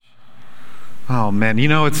Oh man, you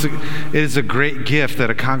know, it is a great gift that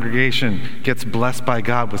a congregation gets blessed by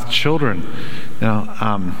God with children. You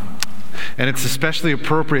know, and it's especially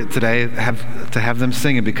appropriate today to have them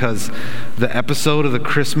singing, because the episode of the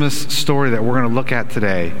Christmas story that we're going to look at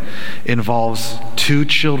today involves two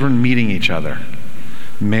children meeting each other.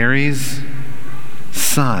 Mary's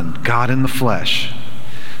son, God in the flesh,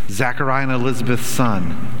 Zachariah and Elizabeth's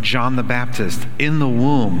son, John the Baptist, in the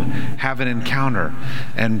womb, have an encounter.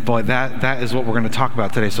 And boy, that is what we're going to talk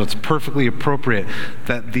about today. So it's perfectly appropriate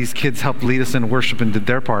that these kids helped lead us in worship and did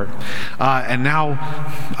their part. And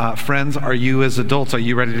now, friends, are you as adults, are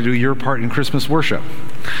you ready to do your part in Christmas worship?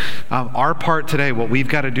 Our part today, what we've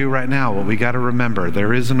got to do right now, what we got to remember,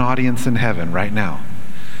 there is an audience in heaven right now.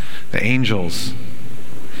 The angels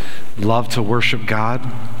love to worship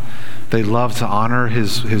God. They love to honor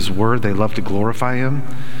his word. They love to glorify him.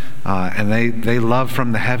 And they love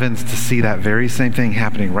from the heavens to see that very same thing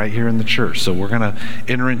happening right here in the church. So we're going to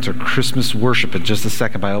enter into Christmas worship in just a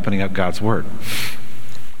second by opening up God's word.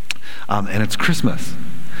 And it's Christmas.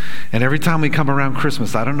 And every time we come around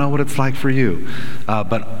Christmas, I don't know what it's like for you,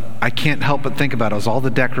 but I can't help but think about it as all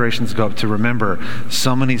the decorations go up to remember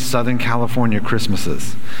so many Southern California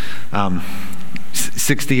Christmases.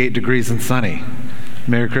 68 degrees and sunny.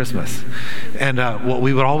 Merry Christmas. And what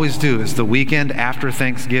we would always do is the weekend after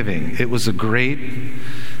Thanksgiving, it was a great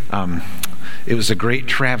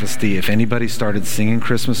travesty if anybody started singing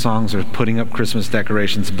Christmas songs or putting up Christmas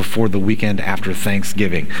decorations before the weekend after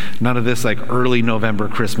Thanksgiving. None of this like early November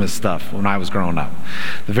Christmas stuff when I was growing up.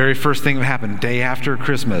 The very first thing that happened, day after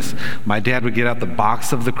Christmas, my dad would get out the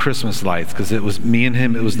box of the Christmas lights, because it was me and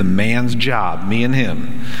him, it was the man's job, me and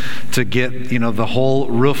him, to get, the whole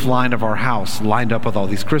roof line of our house lined up with all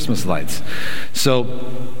these Christmas lights. So,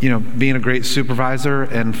 being a great supervisor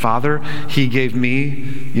and father, he gave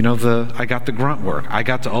me, I got the grunt work. I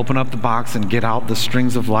got to open up the box and get out the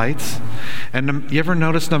strings of lights. And you ever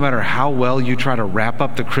notice no matter how well you try to wrap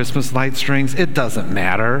up the Christmas light strings, it doesn't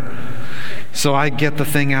matter. So I get the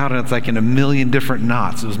thing out and it's like in a million different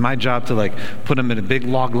knots. It was my job to put them in a big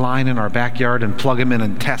log line in our backyard and plug them in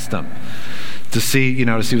and test them to see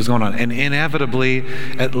what's going on. And inevitably,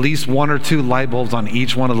 at least one or two light bulbs on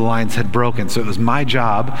each one of the lines had broken. So it was my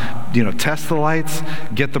job, test the lights,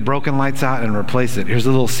 get the broken lights out, and replace it. Here's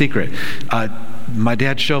a little secret. My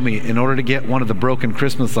dad showed me, in order to get one of the broken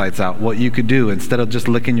Christmas lights out, what you could do, instead of just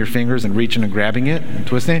licking your fingers and reaching and grabbing it and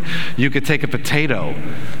twisting it, you could take a potato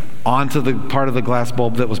onto the part of the glass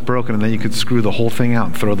bulb that was broken, and then you could screw the whole thing out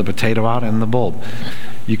and throw the potato out and the bulb.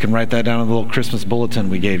 You can write that down in the little Christmas bulletin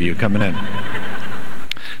we gave you coming in.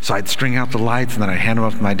 So I'd string out the lights, and then I'd hand them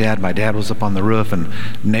off to my dad. My dad was up on the roof, and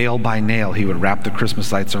nail by nail, he would wrap the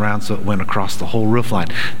Christmas lights around so it went across the whole roof line.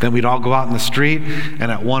 Then we'd all go out in the street,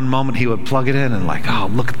 and at one moment he would plug it in and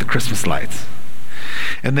look at the Christmas lights.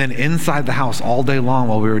 And then inside the house all day long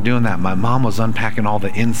while we were doing that, my mom was unpacking all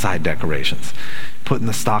the inside decorations, putting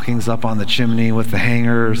the stockings up on the chimney with the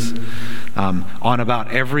hangers. On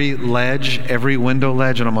about every ledge, every window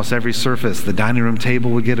ledge, and almost every surface, the dining room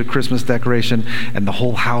table would get a Christmas decoration, and the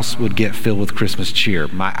whole house would get filled with Christmas cheer.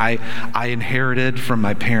 I inherited from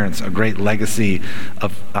my parents a great legacy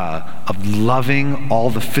of loving all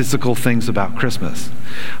the physical things about Christmas.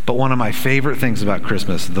 But one of my favorite things about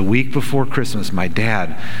Christmas, the week before Christmas, my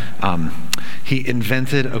dad, he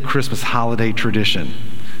invented a Christmas holiday tradition.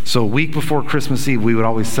 So a week before Christmas Eve, we would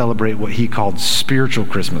always celebrate what he called spiritual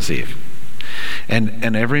Christmas Eve.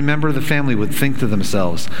 And every member of the family would think to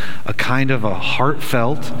themselves a kind of a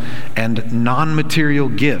heartfelt and non-material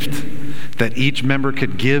gift that each member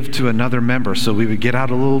could give to another member. So we would get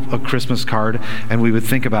out a Christmas card, and we would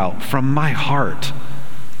think about, from my heart,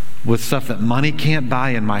 with stuff that money can't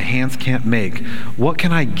buy and my hands can't make, what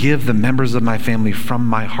can I give the members of my family from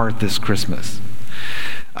my heart this Christmas?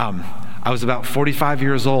 I was about 45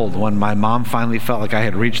 years old when my mom finally felt like I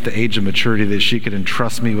had reached the age of maturity that she could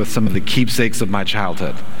entrust me with some of the keepsakes of my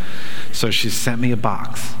childhood. So she sent me a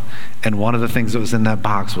box. And one of the things that was in that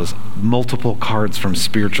box was multiple cards from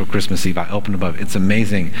Spiritual Christmas Eve. I opened them up. It's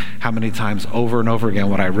amazing how many times over and over again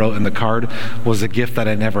what I wrote in the card was a gift that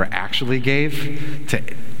I never actually gave to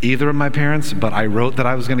either of my parents, but I wrote that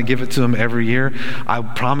I was going to give it to them every year. I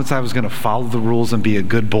promised I was going to follow the rules and be a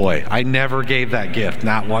good boy. I never gave that gift,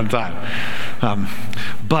 not one time.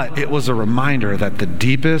 But it was a reminder that the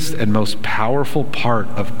deepest and most powerful part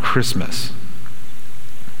of Christmas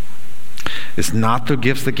is not the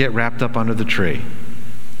gifts that get wrapped up under the tree.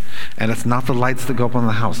 And it's not the lights that go up on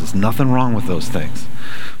the house. There's nothing wrong with those things.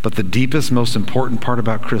 But the deepest, most important part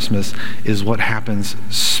about Christmas is what happens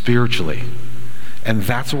spiritually. And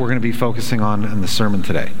that's what we're going to be focusing on in the sermon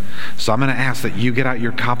today. So I'm going to ask that you get out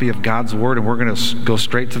your copy of God's Word, and we're going to go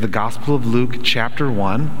straight to the Gospel of Luke, chapter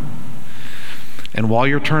 1. And while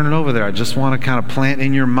you're turning over there, I just want to kind of plant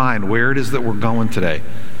in your mind where it is that we're going today.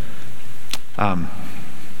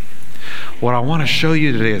 What I want to show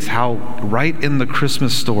you today is how right in the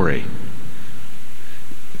Christmas story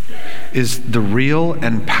is the real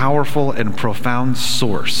and powerful and profound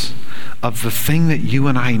source of the thing that you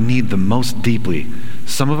and I need the most deeply.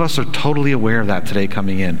 Some of us are totally aware of that today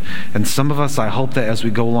coming in. And some of us, I hope that as we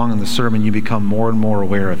go along in the sermon, you become more and more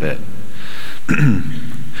aware of it.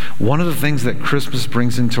 One of the things that Christmas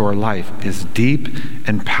brings into our life is deep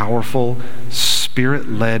and powerful,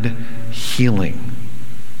 Spirit-led healing.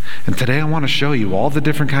 And today I want to show you all the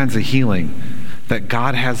different kinds of healing that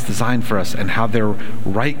God has designed for us and how they're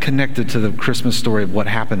right connected to the Christmas story of what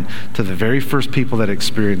happened to the very first people that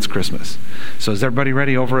experienced Christmas. So is everybody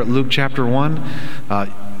ready over at Luke chapter 1?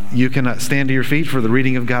 You can stand to your feet for the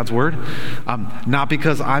reading of God's Word. Not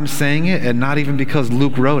because I'm saying it and not even because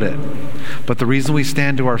Luke wrote it, but the reason we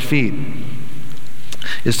stand to our feet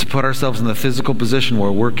is to put ourselves in the physical position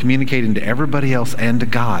where we're communicating to everybody else and to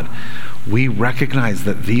God. We recognize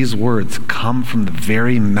that these words come from the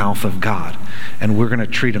very mouth of God, and we're going to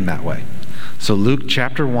treat them that way. So Luke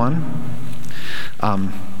chapter 1.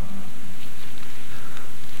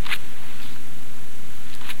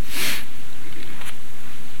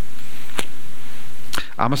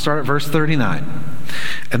 I'm going to start at verse 39,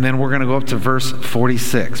 and then we're going to go up to verse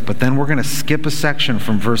 46, but then we're going to skip a section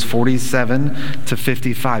from verse 47 to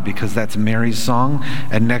 55 because that's Mary's song,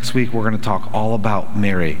 and next week we're going to talk all about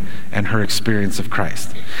Mary and her experience of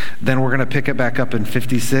Christ. Then we're going to pick it back up in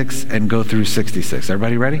 56 and go through 66.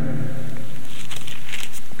 Everybody ready?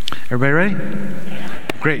 Everybody ready?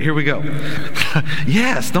 Great, here we go.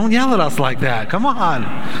 Yes, don't yell at us like that. Come on.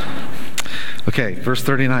 Okay, verse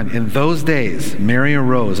 39. In those days, Mary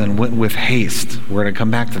arose and went with haste. We're going to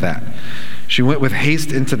come back to that. She went with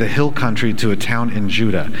haste into the hill country to a town in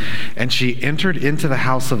Judah. And she entered into the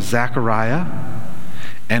house of Zechariah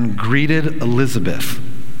and greeted Elizabeth.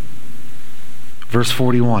 Verse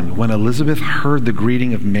 41. When Elizabeth heard the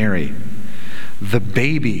greeting of Mary, the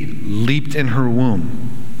baby leaped in her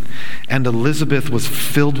womb. And Elizabeth was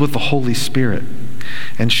filled with the Holy Spirit.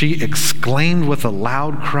 And she exclaimed with a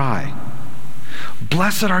loud cry,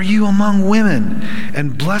 "Blessed are you among women,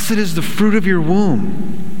 and blessed is the fruit of your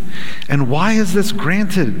womb. And why is this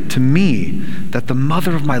granted to me, that the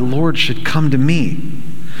mother of my Lord should come to me?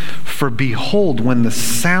 For behold, when the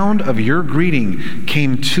sound of your greeting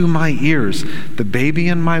came to my ears, the baby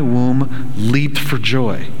in my womb leaped for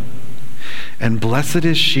joy. And blessed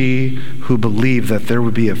is she who believed that there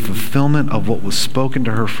would be a fulfillment of what was spoken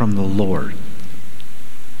to her from the Lord."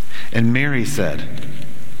 And Mary said,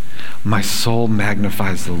 "My soul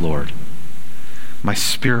magnifies the Lord. My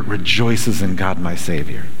spirit rejoices in God my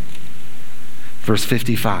Savior." Verse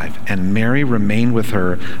 55, and Mary remained with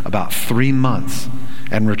her about 3 months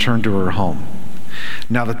and returned to her home.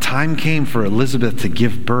 Now the time came for Elizabeth to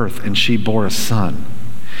give birth, and she bore a son.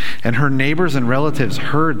 And her neighbors and relatives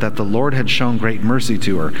heard that the Lord had shown great mercy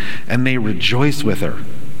to her, and they rejoiced with her.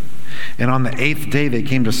 And on the 8th day they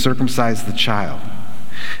came to circumcise the child.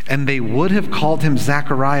 And they would have called him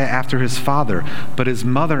Zechariah after his father, but his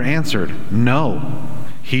mother answered, "No,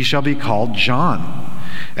 he shall be called John."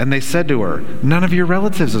 And they said to her, "None of your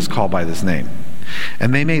relatives is called by this name."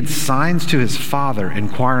 And they made signs to his father,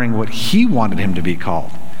 inquiring what he wanted him to be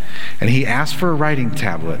called. And he asked for a writing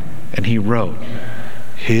tablet, and he wrote,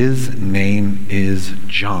 "His name is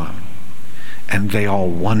John." And they all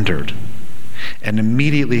wondered. And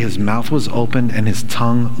immediately his mouth was opened and his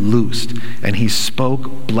tongue loosed, and he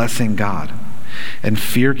spoke, blessing God. And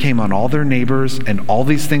fear came on all their neighbors, and all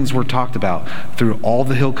these things were talked about through all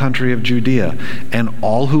the hill country of Judea. And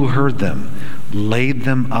all who heard them laid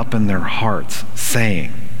them up in their hearts,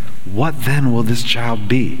 saying, "What then will this child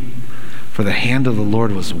be?" For the hand of the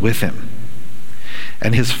Lord was with him.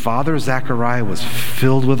 And his father Zechariah was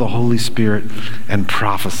filled with the Holy Spirit and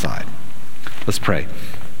prophesied. Let's pray.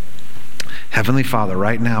 Heavenly Father,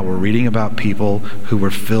 right now we're reading about people who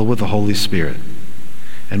were filled with the Holy Spirit.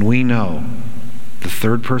 And we know the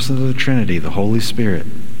third person of the Trinity, the Holy Spirit,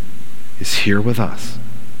 is here with us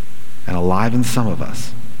and alive in some of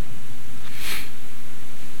us.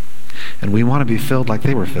 And we want to be filled like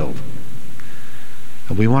they were filled.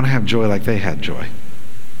 And we want to have joy like they had joy.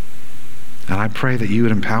 And I pray that you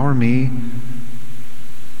would empower me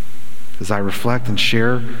as I reflect and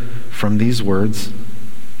share from these words,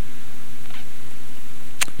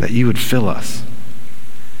 that you would fill us,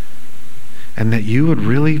 and that you would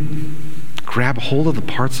really grab hold of the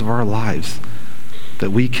parts of our lives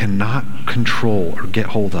that we cannot control or get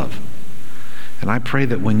hold of. And I pray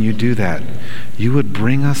that when you do that, you would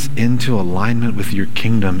bring us into alignment with your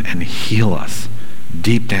kingdom and heal us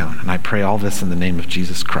deep down. And I pray all this in the name of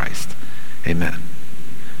Jesus Christ. Amen.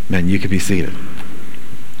 Amen. You can be seated.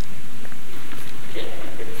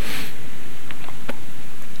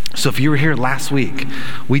 So if you were here last week,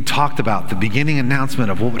 we talked about the beginning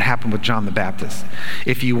announcement of what would happen with John the Baptist.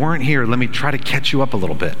 If you weren't here, let me try to catch you up a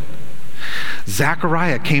little bit.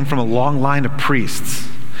 Zechariah came from a long line of priests,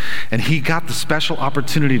 and he got the special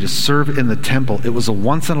opportunity to serve in the temple. It was a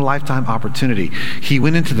once-in-a-lifetime opportunity. He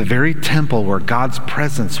went into the very temple where God's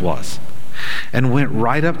presence was and went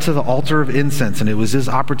right up to the altar of incense, and it was his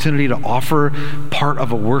opportunity to offer part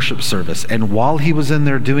of a worship service. And while he was in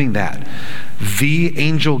there doing that, the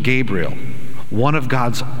angel Gabriel, one of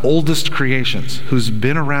God's oldest creations, who's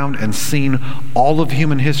been around and seen all of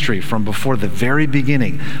human history from before the very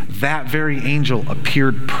beginning, that very angel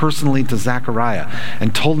appeared personally to Zechariah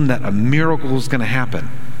and told him that a miracle was going to happen.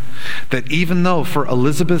 That even though for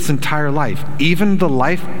Elizabeth's entire life, even the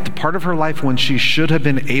part of her life when she should have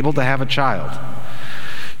been able to have a child,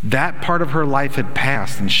 that part of her life had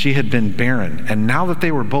passed and she had been barren. And now that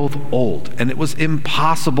they were both old and it was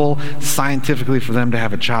impossible scientifically for them to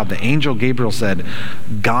have a child, the angel Gabriel said,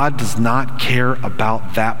 God does not care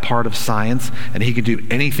about that part of science, and he can do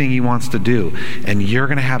anything he wants to do. And you're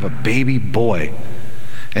going to have a baby boy.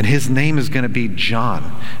 And his name is going to be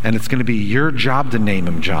John. And it's going to be your job to name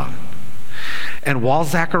him John. And while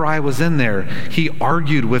Zechariah was in there, he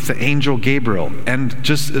argued with the angel Gabriel. And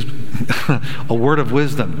just a word of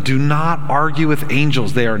wisdom, do not argue with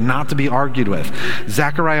angels. They are not to be argued with.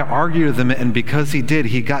 Zechariah argued with them, and because he did,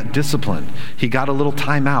 he got disciplined. He got a little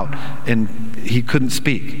time out, and he couldn't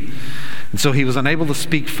speak. And so he was unable to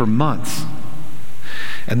speak for months.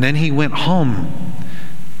 And then he went home.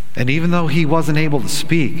 And even though he wasn't able to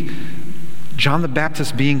speak, John the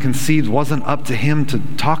Baptist being conceived wasn't up to him to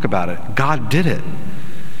talk about it. God did it.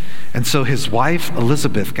 And so his wife,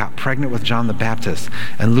 Elizabeth, got pregnant with John the Baptist.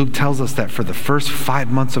 And Luke tells us that for the first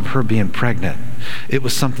 5 months of her being pregnant, it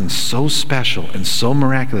was something so special and so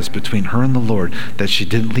miraculous between her and the Lord that she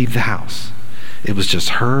didn't leave the house. It was just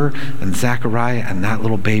her and Zechariah and that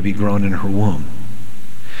little baby growing in her womb.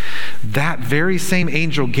 That very same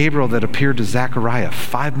angel Gabriel that appeared to Zechariah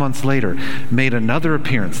 5 months later made another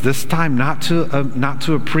appearance, this time not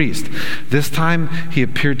to a priest. This time he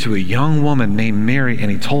appeared to a young woman named Mary, and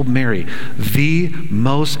he told Mary the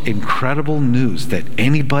most incredible news that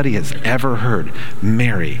anybody has ever heard.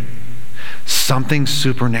 Mary, something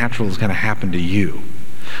supernatural is going to happen to you.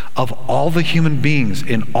 Of all the human beings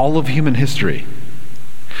in all of human history,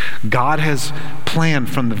 God has planned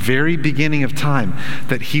from the very beginning of time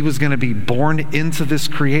that he was going to be born into this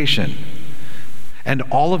creation. And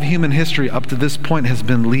all of human history up to this point has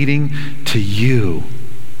been leading to you.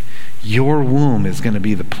 Your womb is going to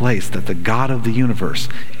be the place that the God of the universe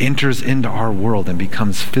enters into our world and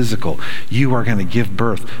becomes physical. You are going to give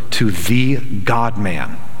birth to the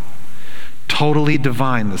God-man. Totally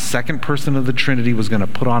divine. The second person of the Trinity was going to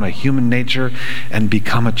put on a human nature and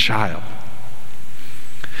become a child.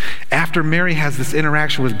 After Mary has this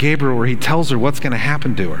interaction with Gabriel where he tells her what's going to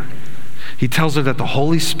happen to her, he tells her that the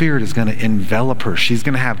Holy Spirit is going to envelop her. She's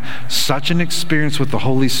going to have such an experience with the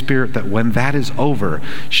Holy Spirit that when that is over,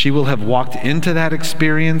 she will have walked into that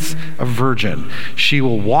experience a virgin. She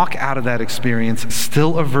will walk out of that experience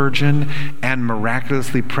still a virgin and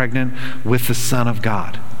miraculously pregnant with the Son of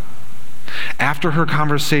God. After her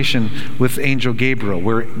conversation with angel Gabriel,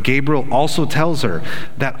 where Gabriel also tells her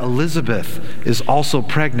that Elizabeth is also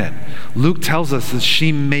pregnant, Luke tells us that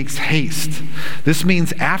she makes haste. This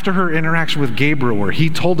means after her interaction with Gabriel, where he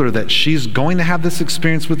told her that she's going to have this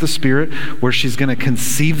experience with the Spirit, where she's going to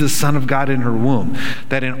conceive the Son of God in her womb,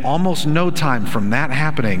 that in almost no time from that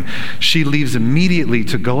happening, she leaves immediately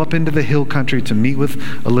to go up into the hill country to meet with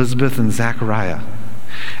Elizabeth and Zechariah.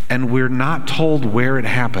 And we're not told where it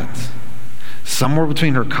happens. Somewhere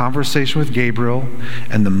between her conversation with Gabriel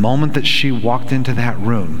and the moment that she walked into that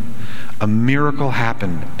room, a miracle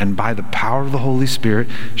happened, and by the power of the Holy Spirit,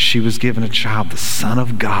 she was given a child. The Son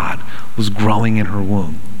of God was growing in her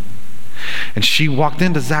womb. And she walked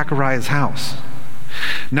into Zechariah's house.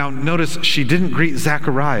 Now, notice she didn't greet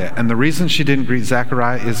Zechariah, and the reason she didn't greet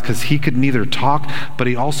Zechariah is because he could neither talk, but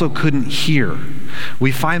he also couldn't hear.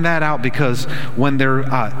 We find that out because when they're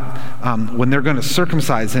going to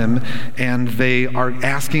circumcise him, and they are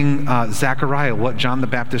asking Zechariah what John the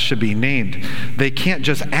Baptist should be named, they can't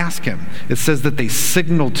just ask him. It says that they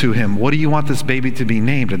signaled to him, "What do you want this baby to be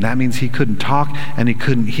named?" And that means he couldn't talk and he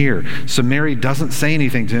couldn't hear. So Mary doesn't say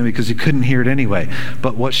anything to him because he couldn't hear it anyway.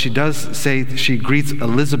 But what she does say, she greets greets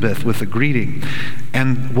Elizabeth with a greeting.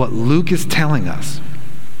 And what Luke is telling us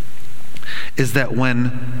is that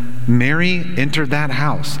when Mary entered that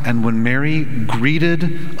house and when Mary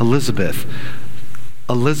greeted Elizabeth,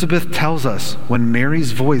 Elizabeth tells us when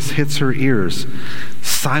Mary's voice hits her ears,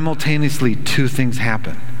 simultaneously two things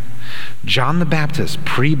happen. John the Baptist,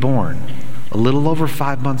 pre-born, a little over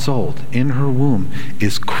 5 months old, in her womb,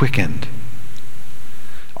 is quickened.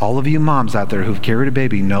 All of you moms out there who've carried a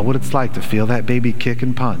baby know what it's like to feel that baby kick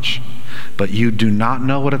and punch. But you do not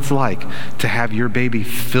know what it's like to have your baby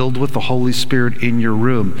filled with the Holy Spirit in your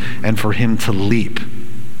room and for him to leap.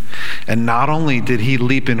 And not only did he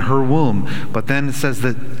leap in her womb, but then it says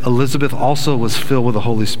that Elizabeth also was filled with the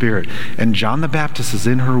Holy Spirit. And John the Baptist is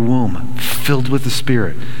in her womb, filled with the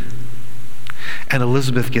Spirit. And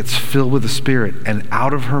Elizabeth gets filled with the Spirit, and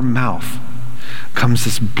out of her mouth comes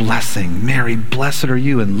this blessing. Mary, blessed are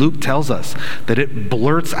you. And Luke tells us that it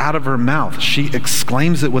blurts out of her mouth. She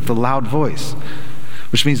exclaims it with a loud voice,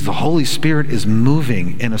 which means the Holy Spirit is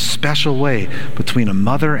moving in a special way between a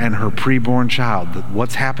mother and her preborn child.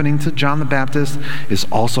 What's happening to John the Baptist is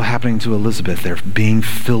also happening to Elizabeth. They're being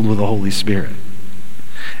filled with the Holy Spirit.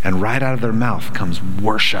 And right out of their mouth comes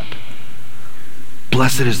worship.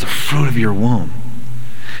 Blessed is the fruit of your womb.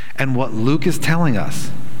 And what Luke is telling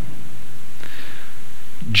us,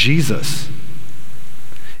 Jesus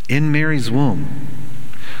in Mary's womb,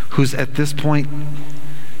 who's at this point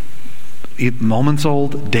moments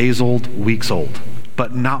old, days old, weeks old,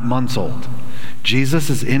 but not months old. Jesus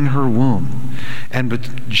is in her womb. And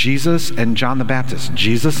Jesus and John the Baptist,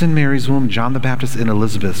 Jesus in Mary's womb, John the Baptist in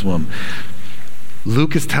Elizabeth's womb.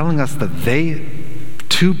 Luke is telling us that they,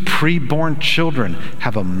 two pre-born children,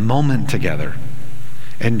 have a moment together.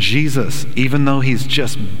 And Jesus, even though he's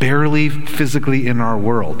just barely physically in our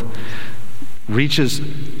world, reaches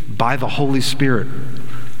by the Holy Spirit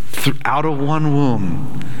out of one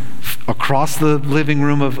womb, across the living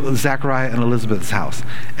room of Zechariah and Elizabeth's house,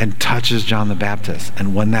 and touches John the Baptist.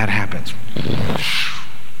 And when that happens,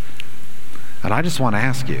 and I just want to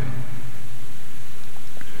ask you,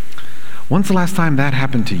 when's the last time that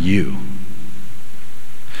happened to you?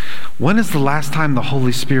 When is the last time the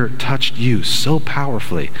Holy Spirit touched you so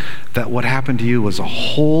powerfully that what happened to you was a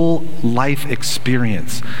whole life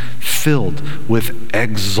experience filled with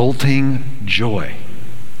exulting joy?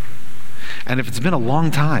 And if it's been a long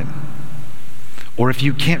time, or if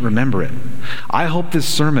you can't remember it, I hope this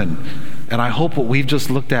sermon, and I hope what we've just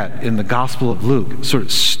looked at in the Gospel of Luke, sort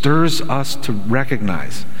of stirs us to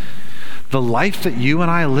recognize the life that you and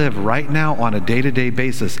I live right now on a day-to-day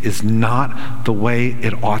basis is not the way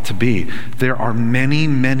it ought to be. There are many,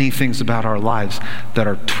 many things about our lives that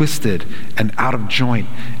are twisted and out of joint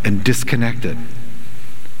and disconnected.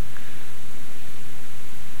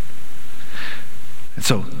 And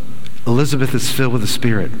so Elizabeth is filled with the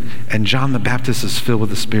Spirit, and John the Baptist is filled with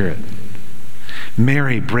the Spirit.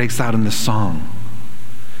 Mary breaks out in this song.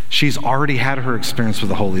 She's already had her experience with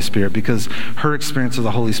the Holy Spirit because her experience with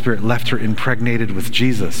the Holy Spirit left her impregnated with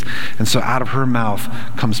Jesus. And so out of her mouth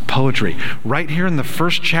comes poetry. Right here in the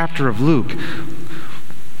first chapter of Luke,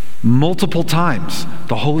 multiple times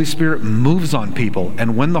the Holy Spirit moves on people.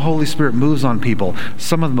 And when the Holy Spirit moves on people,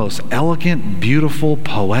 some of the most elegant, beautiful,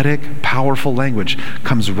 poetic, powerful language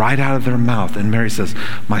comes right out of their mouth. And Mary says,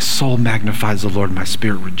 "My soul magnifies the Lord, my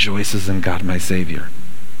spirit rejoices in God my Savior."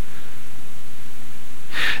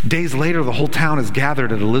 Days later, the whole town is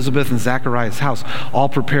gathered at Elizabeth and Zechariah's house, all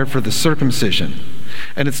prepared for the circumcision.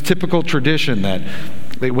 And it's typical tradition that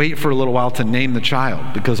they wait for a little while to name the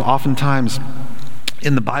child, because oftentimes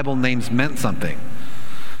in the Bible, names meant something.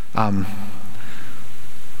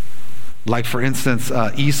 Like for instance,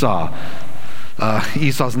 Esau.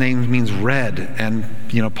 Esau's name means red, and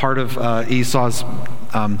part of Esau's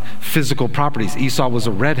physical properties. Esau was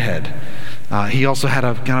a redhead. He also had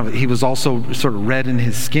he was also sort of red in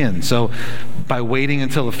his skin. So by waiting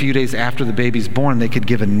until a few days after the baby's born, they could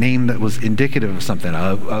give a name that was indicative of something.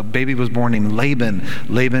 A baby was born named Laban.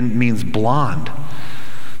 Laban means blonde.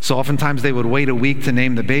 So oftentimes they would wait a week to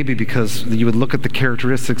name the baby because you would look at the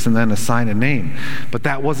characteristics and then assign a name. But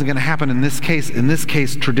that wasn't going to happen in this case. In this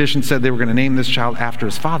case, tradition said they were going to name this child after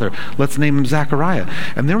his father. Let's name him Zechariah.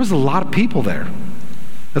 And there was a lot of people there.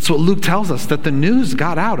 That's what Luke tells us, that the news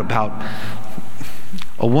got out about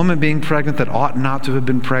a woman being pregnant that ought not to have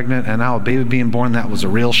been pregnant, and now a baby being born. That was a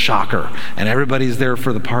real shocker. And everybody's there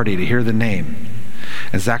for the party to hear the name.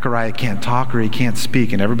 And Zechariah can't talk or he can't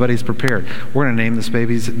speak, and everybody's prepared. We're going to name this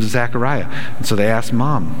baby Zechariah. And so they ask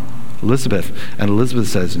Mom, Elizabeth, and Elizabeth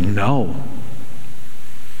says, no.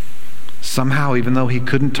 Somehow, even though he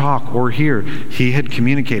couldn't talk or hear, he had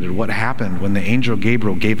communicated what happened when the angel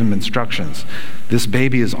Gabriel gave him instructions. This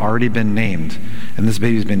baby has already been named, and this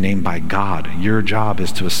baby has been named by God. Your job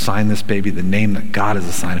is to assign this baby the name that God has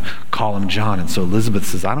assigned. Call him John. And so Elizabeth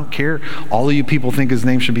says, I don't care. All of you people think his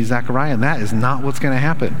name should be Zechariah, and that is not what's going to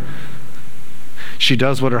happen. She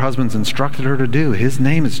does what her husband's instructed her to do. His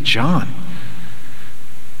name is John.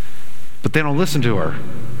 But they don't listen to her.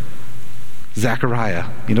 Zechariah,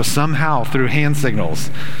 somehow through hand signals,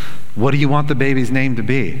 what do you want the baby's name to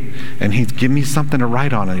be? And he's give me something to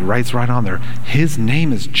write on, and he writes right on there, his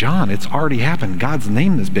name is John. It's already happened. God's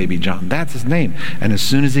named this baby John. That's his name. And as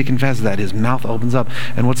soon as he confesses that, his mouth opens up.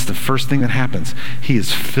 And what's the first thing that happens? He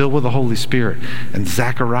is filled with the Holy Spirit. And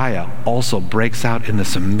Zechariah also breaks out in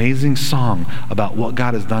this amazing song about what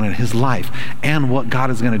God has done in his life and what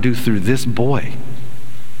God is going to do through this boy.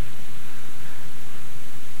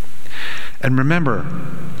 And remember,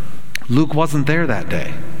 Luke wasn't there that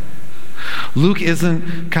day. Luke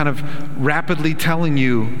isn't kind of rapidly telling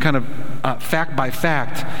you kind of fact by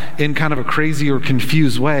fact in kind of a crazy or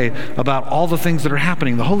confused way about all the things that are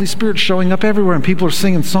happening. The Holy Spirit's showing up everywhere, and people are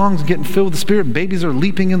singing songs and getting filled with the Spirit. Babies are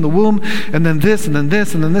leaping in the womb, and then this, and then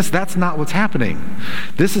this, and then this. That's not what's happening.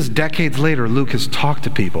 This is decades later. Luke has talked to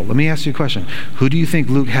people. Let me ask you a question. Who do you think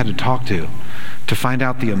Luke had to talk to find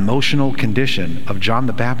out the emotional condition of John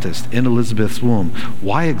the Baptist in Elizabeth's womb?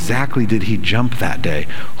 Why exactly did he jump that day?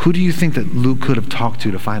 Who do you think that Luke could have talked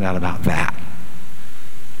to find out about that?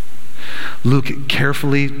 Luke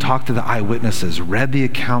carefully talked to the eyewitnesses, read the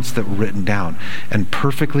accounts that were written down, and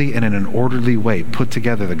perfectly and in an orderly way put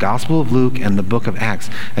together the Gospel of Luke and the book of Acts.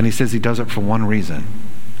 And he says he does it for one reason.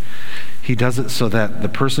 He does it so that the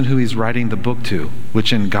person who he's writing the book to,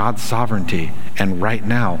 which in God's sovereignty, and right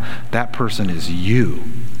now, that person is you.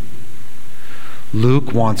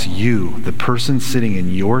 Luke wants you, the person sitting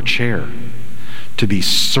in your chair, to be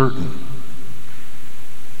certain,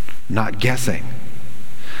 not guessing.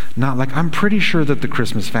 Not like, I'm pretty sure that the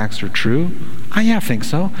Christmas facts are true. Yeah, I think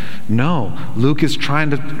so. No, Luke is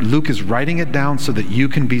writing it down so that you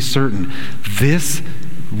can be certain this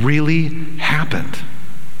really happened.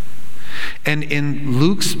 And in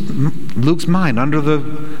Luke's mind, under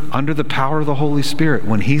the power of the Holy Spirit,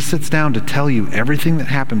 when he sits down to tell you everything that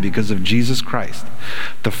happened because of Jesus Christ,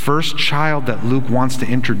 the first child that Luke wants to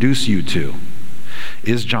introduce you to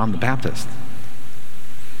is John the Baptist.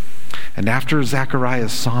 And after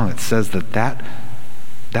Zechariah's song, it says that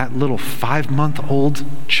little 5-month-old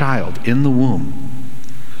child in the womb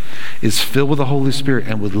is filled with the Holy Spirit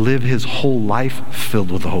and would live his whole life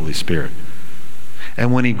filled with the Holy Spirit.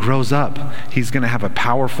 And when he grows up, he's going to have a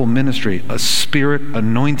powerful ministry, a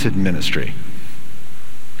Spirit-anointed ministry.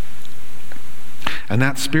 And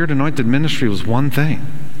that Spirit-anointed ministry was one thing.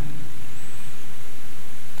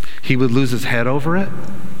 He would lose his head over it.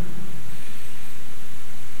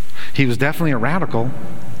 He was definitely a radical.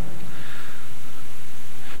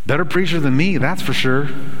 Better preacher than me, that's for sure.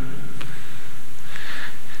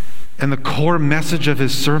 And the core message of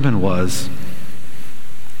his sermon was,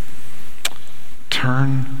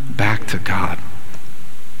 turn back to God.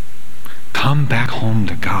 Come back home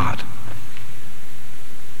to God.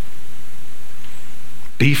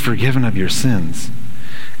 Be forgiven of your sins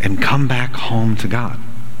and come back home to God.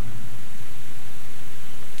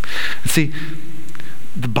 See,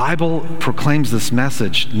 the Bible proclaims this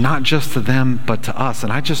message not just to them but to us.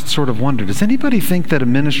 And I just sort of wonder, does anybody think that a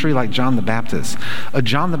ministry like John the Baptist, a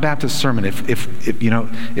John the Baptist sermon,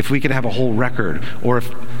 if we could have a whole record, or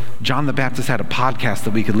if John the Baptist had a podcast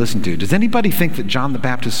that we could listen to, does anybody think that John the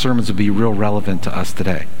Baptist sermons would be real relevant to us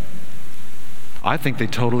today? I think they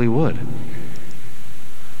totally would.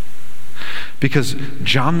 Because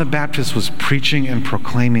John the Baptist was preaching and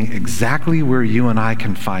proclaiming exactly where you and I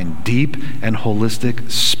can find deep and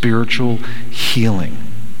holistic spiritual healing.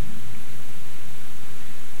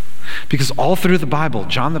 Because all through the Bible,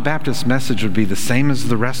 John the Baptist's message would be the same as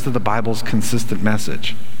the rest of the Bible's consistent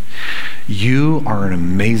message. You are an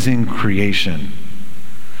amazing creation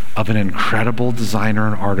of an incredible designer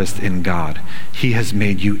and artist in God. He has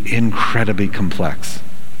made you incredibly complex.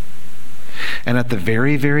 And at the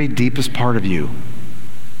very, very deepest part of you,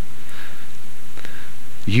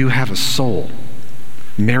 you have a soul.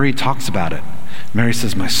 Mary talks about it. Mary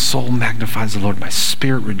says, my soul magnifies the Lord. My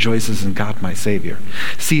spirit rejoices in God, my Savior.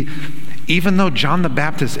 See, even though John the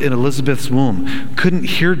Baptist in Elizabeth's womb couldn't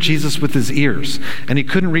hear Jesus with his ears, and he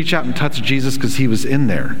couldn't reach out and touch Jesus because he was in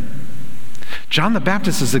there, John the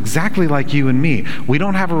Baptist is exactly like you and me. We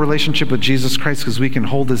don't have a relationship with Jesus Christ because we can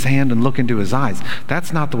hold his hand and look into his eyes.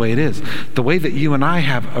 That's not the way it is. The way that you and I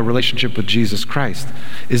have a relationship with Jesus Christ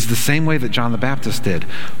is the same way that John the Baptist did,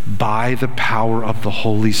 by the power of the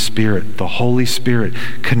Holy Spirit. The Holy Spirit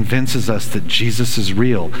convinces us that Jesus is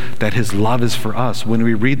real, that his love is for us. When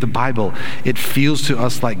we read the Bible, it feels to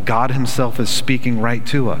us like God himself is speaking right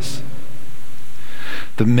to us.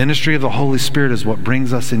 The ministry of the Holy Spirit is what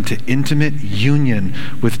brings us into intimate union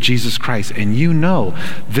with Jesus Christ. And you know,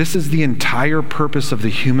 this is the entire purpose of the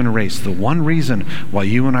human race. The one reason why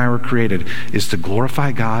you and I were created is to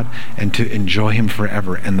glorify God and to enjoy him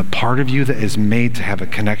forever. And the part of you that is made to have a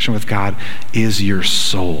connection with God is your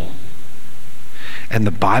soul. And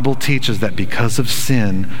the Bible teaches that because of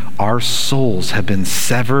sin, our souls have been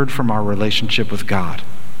severed from our relationship with God.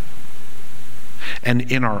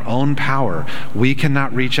 And in our own power, we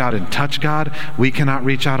cannot reach out and touch God. We cannot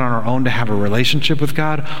reach out on our own to have a relationship with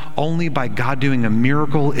God. Only by God doing a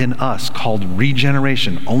miracle in us called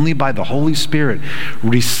regeneration. Only by the Holy Spirit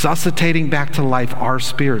resuscitating back to life our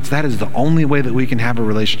spirits. That is the only way that we can have a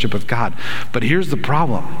relationship with God. But here's the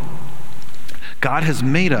problem. God has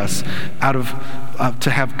made us out of to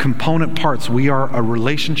have component parts. We are a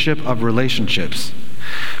relationship of relationships.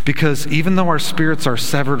 Because even though our spirits are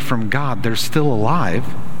severed from God, they're still alive.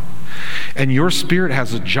 And your spirit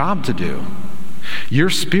has a job to do. Your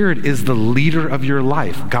spirit is the leader of your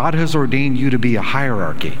life. God has ordained you to be a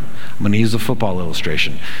hierarchy. I'm going to use a football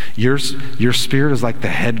illustration. Your spirit is like the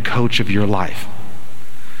head coach of your life.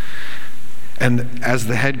 And as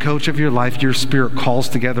the head coach of your life, your spirit calls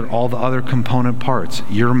together all the other component parts.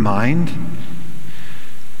 Your mind,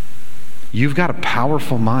 you've got a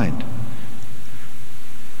powerful mind.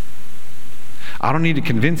 I don't need to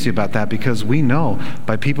convince you about that because we know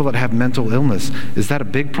by people that have mental illness, is that a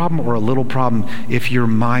big problem or a little problem if your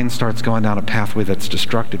mind starts going down a pathway that's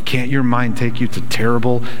destructive? Can't your mind take you to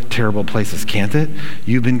terrible, terrible places? Can't it?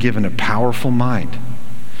 You've been given a powerful mind.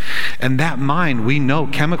 And that mind, we know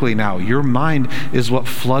chemically now, your mind is what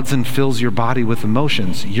floods and fills your body with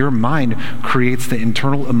emotions. Your mind creates the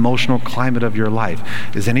internal emotional climate of your life.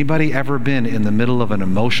 Has anybody ever been in the middle of an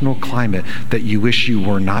emotional climate that you wish you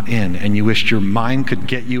were not in and you wished your mind could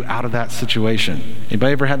get you out of that situation?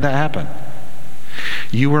 Anybody ever had that happen?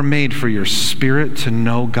 You were made for your spirit to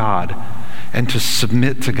know God and to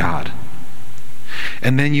submit to God.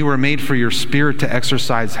 And then you were made for your spirit to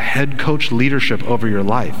exercise head coach leadership over your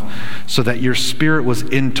life so that your spirit was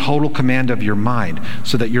in total command of your mind,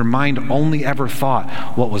 so that your mind only ever thought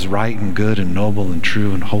what was right and good and noble and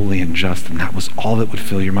true and holy and just, and that was all that would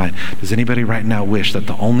fill your mind. Does anybody right now wish that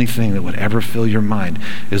the only thing that would ever fill your mind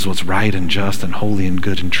is what's right and just and holy and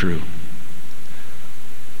good and true?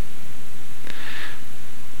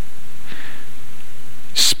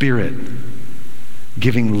 Spirit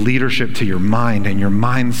giving leadership to your mind and your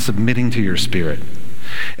mind submitting to your spirit.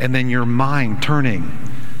 And then your mind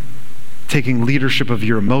taking leadership of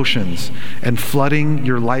your emotions and flooding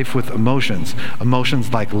your life with emotions.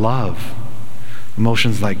 Emotions like love,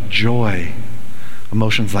 emotions like joy,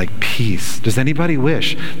 emotions like peace. Does anybody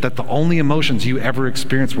wish that the only emotions you ever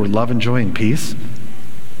experienced were love and joy and peace?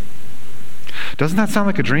 Doesn't that sound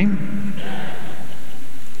like a dream?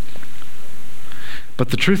 But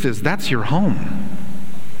the truth is, that's your home.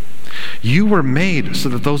 You were made so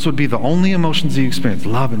that those would be the only emotions you experience.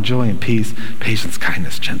 Love and joy and peace, patience,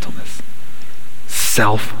 kindness, gentleness.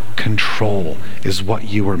 Self-control is what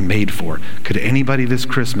you were made for. Could anybody this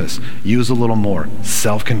Christmas use a little more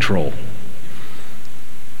self-control?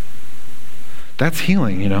 That's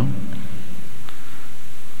healing, you know.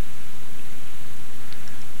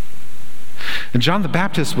 And John the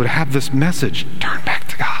Baptist would have this message: turn back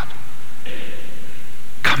to God.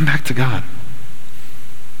 Come back to God.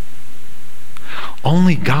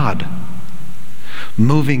 Only God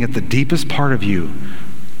moving at the deepest part of you,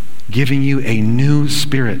 giving you a new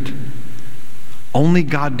spirit. Only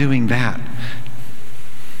God doing that.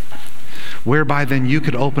 Whereby then you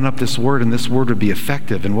could open up this word and this word would be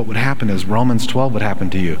effective. And what would happen is Romans 12 would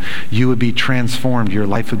happen to you. You would be transformed. Your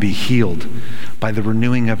life would be healed by the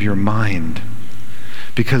renewing of your mind.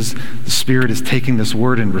 Because the Spirit is taking this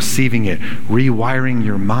word and receiving it, rewiring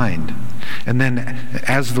your mind. And then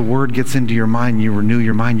as the word gets into your mind, you renew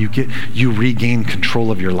your mind, you regain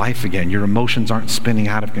control of your life again. Your emotions aren't spinning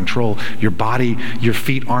out of control. Your body, your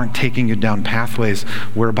feet aren't taking you down pathways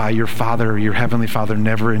whereby your Father, your Heavenly Father,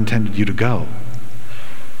 never intended you to go.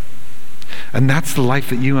 And that's the life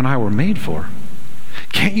that you and I were made for.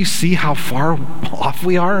 Can't you see how far off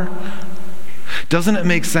we are? Doesn't it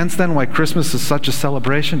make sense then why Christmas is such a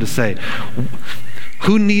celebration to say,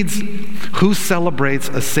 Who celebrates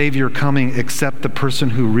a Savior coming except the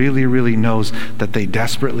person who really, really knows that they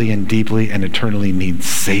desperately and deeply and eternally need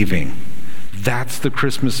saving? That's the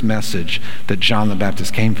Christmas message that John the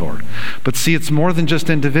Baptist came for. But see, it's more than just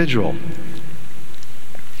individual.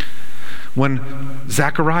 When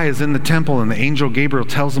Zechariah is in the temple and the angel Gabriel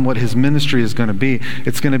tells him what his ministry is going to be,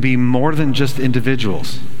 it's going to be more than just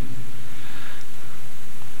individuals.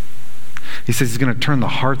 He says he's going to turn the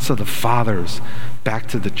hearts of the fathers back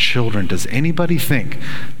to the children. Does anybody think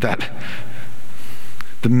that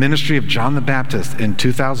the ministry of John the Baptist in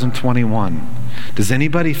 2021, does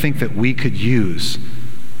anybody think that we could use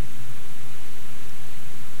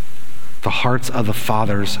the hearts of the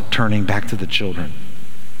fathers turning back to the children?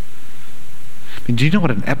 I mean, do you know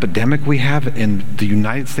what an epidemic we have in the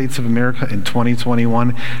United States of America in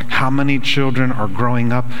 2021? How many children are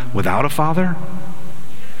growing up without a father?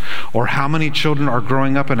 Or how many children are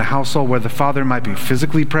growing up in a household where the father might be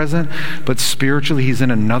physically present, but spiritually he's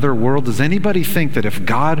in another world? Does anybody think that if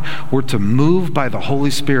God were to move by the Holy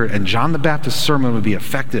Spirit and John the Baptist's sermon would be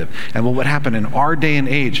effective, and what would happen in our day and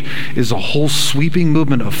age is a whole sweeping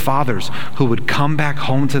movement of fathers who would come back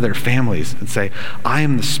home to their families and say, I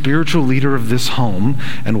am the spiritual leader of this home,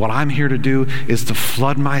 and what I'm here to do is to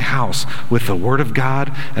flood my house with the Word of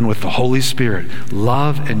God and with the Holy Spirit,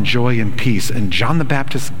 love and joy and peace. And John the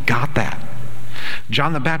Baptist got that.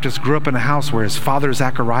 John the Baptist grew up in a house where his father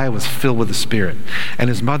Zechariah was filled with the Spirit, and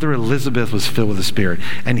his mother Elizabeth was filled with the Spirit,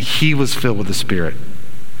 and he was filled with the Spirit.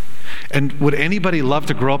 And would anybody love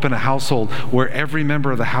to grow up in a household where every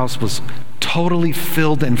member of the house was totally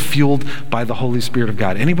filled and fueled by the Holy Spirit of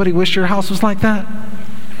God? Anybody wish your house was like that?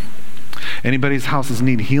 Anybody's houses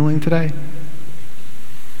need healing today?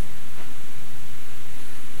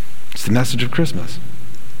 It's the message of Christmas.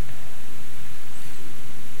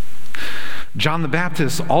 John the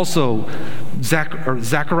Baptist also,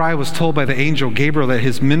 Zechariah was told by the angel Gabriel that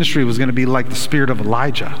his ministry was going to be like the spirit of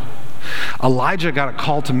Elijah. Elijah got a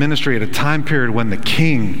call to ministry at a time period when the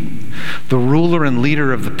king, the ruler and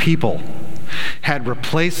leader of the people, had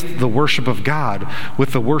replaced the worship of God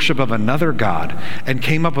with the worship of another God and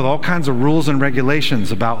came up with all kinds of rules and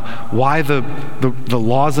regulations about why the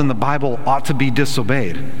laws in the Bible ought to be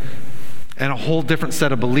disobeyed. And a whole different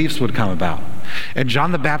set of beliefs would come about. And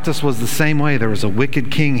John the Baptist was the same way. There was a wicked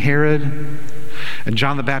King Herod, and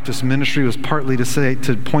John the Baptist's ministry was partly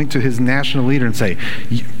to point to his national leader and say,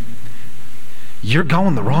 you're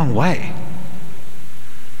going the wrong way.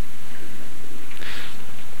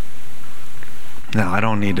 Now, I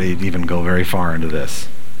don't need to even go very far into this.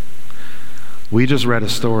 We just read a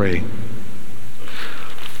story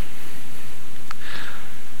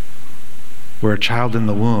where a child in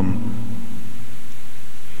the womb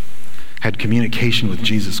had communication with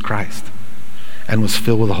Jesus Christ and was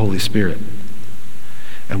filled with the Holy Spirit.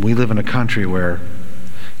 And we live in a country where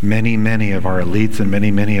many, many of our elites and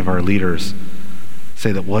many, many of our leaders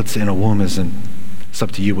say that what's in a womb it's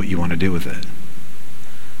up to you what you want to do with it.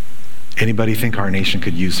 Anybody think our nation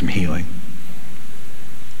could use some healing?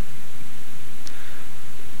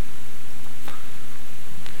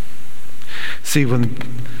 See, when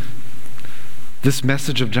this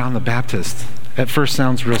message of John the Baptist at first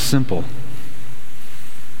sounds real simple.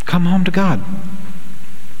 Come home to God.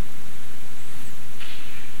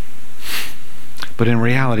 But in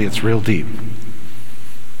reality, it's real deep.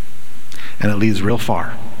 And it leads real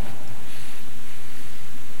far.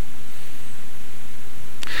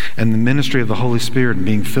 And the ministry of the Holy Spirit and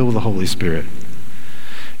being filled with the Holy Spirit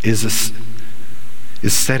is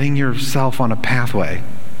setting yourself on a pathway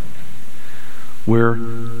where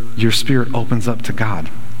your spirit opens up to God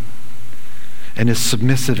and is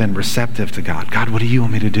submissive and receptive to God. God, what do you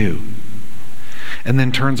want me to do? And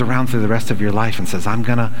then turns around through the rest of your life and says, I'm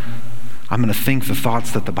gonna think the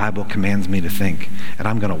thoughts that the Bible commands me to think, and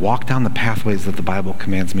I'm gonna walk down the pathways that the Bible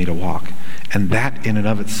commands me to walk. And that in and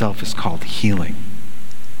of itself is called healing.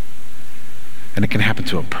 And it can happen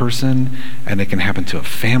to a person, and it can happen to a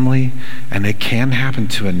family, and it can happen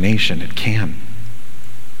to a nation. It can.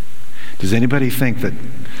 Does anybody think that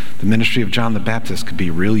the ministry of John the Baptist could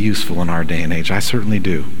be real useful in our day and age? I certainly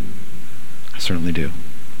do. I certainly do.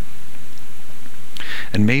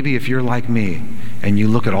 And maybe if you're like me and you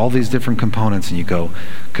look at all these different components and you go,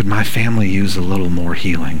 could my family use a little more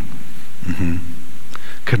healing? Mm-hmm.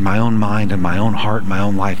 Could my own mind and my own heart and my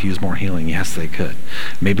own life use more healing? Yes, they could.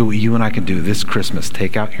 Maybe what you and I can do this Christmas,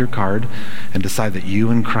 take out your card and decide that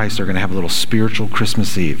you and Christ are going to have a little spiritual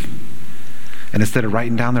Christmas Eve. And instead of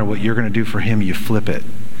writing down there what you're going to do for him, you flip it.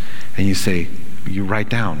 And you say, you write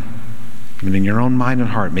down, and in your own mind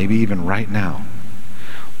and heart, maybe even right now,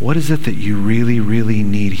 what is it that you really, really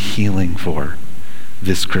need healing for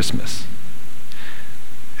this Christmas.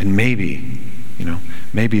 And maybe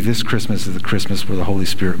this Christmas is the Christmas where the Holy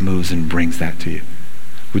Spirit moves and brings that to you.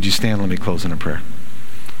 Would you stand? Let me close in a prayer.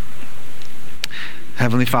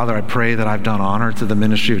 Heavenly Father, I pray that I've done honor to the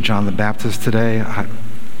ministry of John the Baptist today. I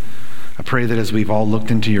pray that as we've all looked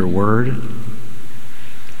into your word,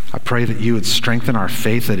 I pray that you would strengthen our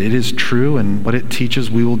faith that it is true and what it teaches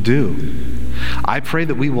we will do. I pray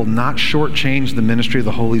that we will not shortchange the ministry of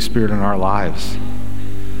the Holy Spirit in our lives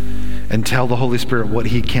and tell the Holy Spirit what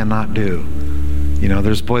he cannot do.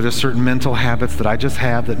 There's certain mental habits that I just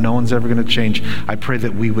have that no one's ever going to change. I pray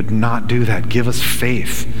that we would not do that. Give us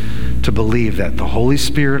faith to believe that the Holy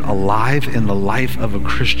Spirit alive in the life of a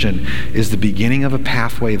Christian is the beginning of a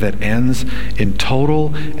pathway that ends in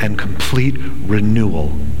total and complete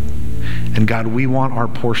renewal. And God, we want our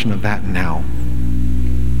portion of that now.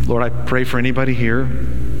 Lord, I pray for anybody here,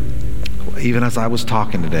 even as I was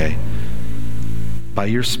talking today, by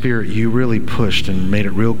your Spirit, you really pushed and made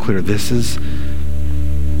it real clear. This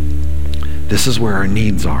is where our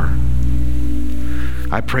needs are.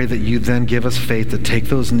 I pray that you then give us faith to take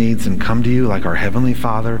those needs and come to you like our Heavenly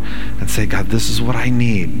Father and say, God, this is what I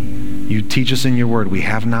need. You teach us in your word. We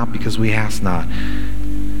have not because we ask not.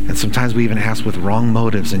 And sometimes we even ask with wrong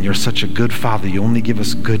motives, and you're such a good Father. You only give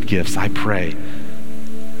us good gifts. I pray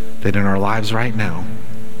that in our lives right now,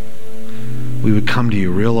 we would come to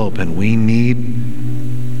you real open. We need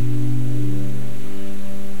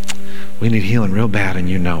healing real bad, and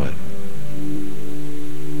you know it.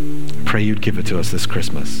 Pray you'd give it to us this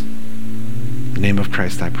Christmas. In the name of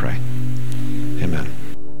Christ I pray. Amen.